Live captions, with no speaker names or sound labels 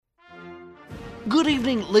Good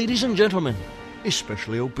evening, ladies and gentlemen,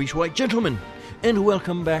 especially obese white gentlemen, and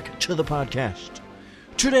welcome back to the podcast.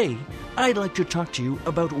 Today, I'd like to talk to you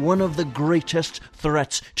about one of the greatest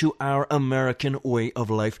threats to our American way of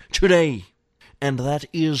life today, and that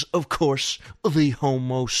is, of course, the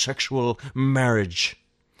homosexual marriage.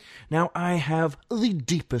 Now, I have the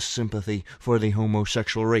deepest sympathy for the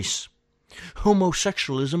homosexual race.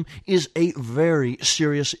 Homosexualism is a very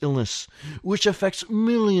serious illness, which affects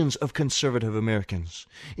millions of conservative Americans,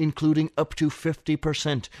 including up to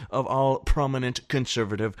 50% of all prominent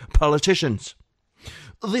conservative politicians.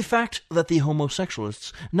 The fact that the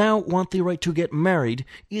homosexualists now want the right to get married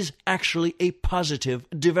is actually a positive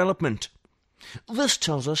development. This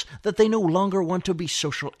tells us that they no longer want to be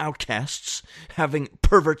social outcasts, having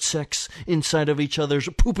pervert sex inside of each other's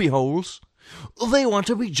poopy holes. They want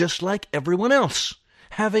to be just like everyone else,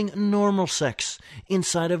 having normal sex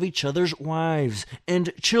inside of each other's wives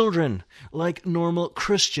and children, like normal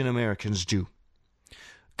Christian Americans do.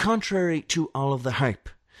 Contrary to all of the hype,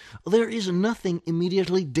 there is nothing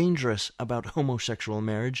immediately dangerous about homosexual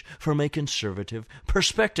marriage from a conservative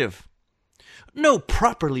perspective. No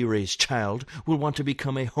properly raised child will want to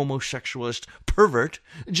become a homosexualist pervert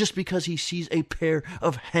just because he sees a pair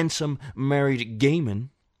of handsome married gay men,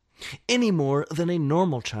 any more than a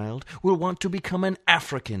normal child will want to become an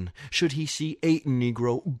African should he see a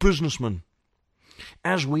Negro businessman.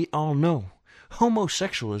 As we all know,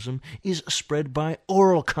 homosexualism is spread by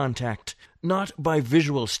oral contact, not by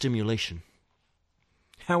visual stimulation.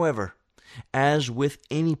 However, as with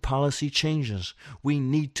any policy changes, we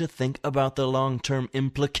need to think about the long-term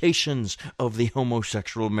implications of the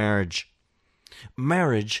homosexual marriage.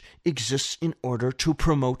 Marriage exists in order to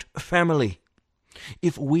promote family.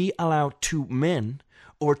 If we allow two men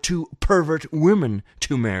or two pervert women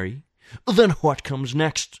to marry, then what comes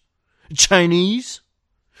next? Chinese?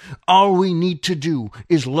 All we need to do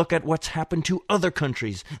is look at what's happened to other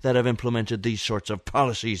countries that have implemented these sorts of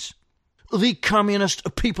policies. The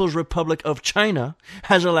Communist People's Republic of China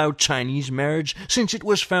has allowed Chinese marriage since it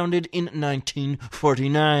was founded in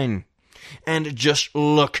 1949. And just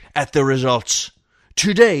look at the results.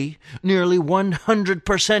 Today, nearly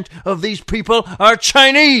 100% of these people are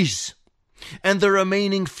Chinese, and the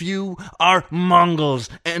remaining few are Mongols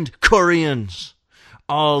and Koreans.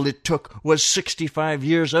 All it took was 65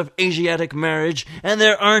 years of Asiatic marriage, and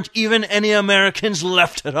there aren't even any Americans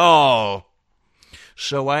left at all.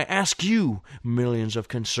 So I ask you, millions of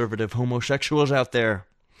conservative homosexuals out there,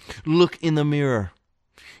 look in the mirror.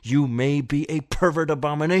 You may be a pervert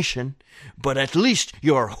abomination, but at least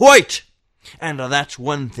you're white. And that's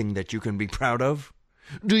one thing that you can be proud of.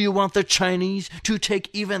 Do you want the Chinese to take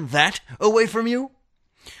even that away from you?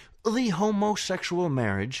 The homosexual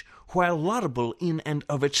marriage, while laudable in and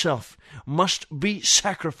of itself, must be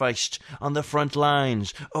sacrificed on the front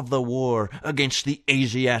lines of the war against the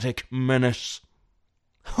Asiatic menace.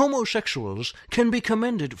 Homosexuals can be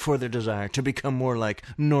commended for their desire to become more like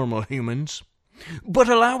normal humans. But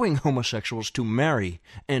allowing homosexuals to marry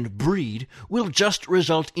and breed will just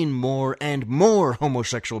result in more and more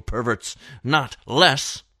homosexual perverts, not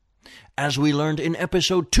less. As we learned in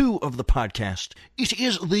episode 2 of the podcast, it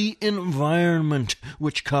is the environment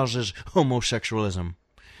which causes homosexualism.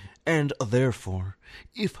 And therefore,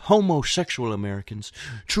 if homosexual Americans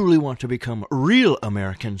truly want to become real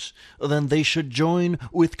Americans, then they should join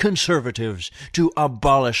with conservatives to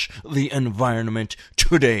abolish the environment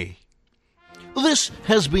today. This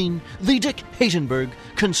has been the Dick Hatenberg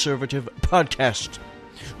Conservative Podcast.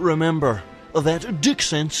 Remember that dick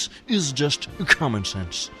sense is just common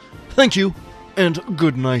sense. Thank you, and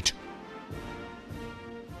good night.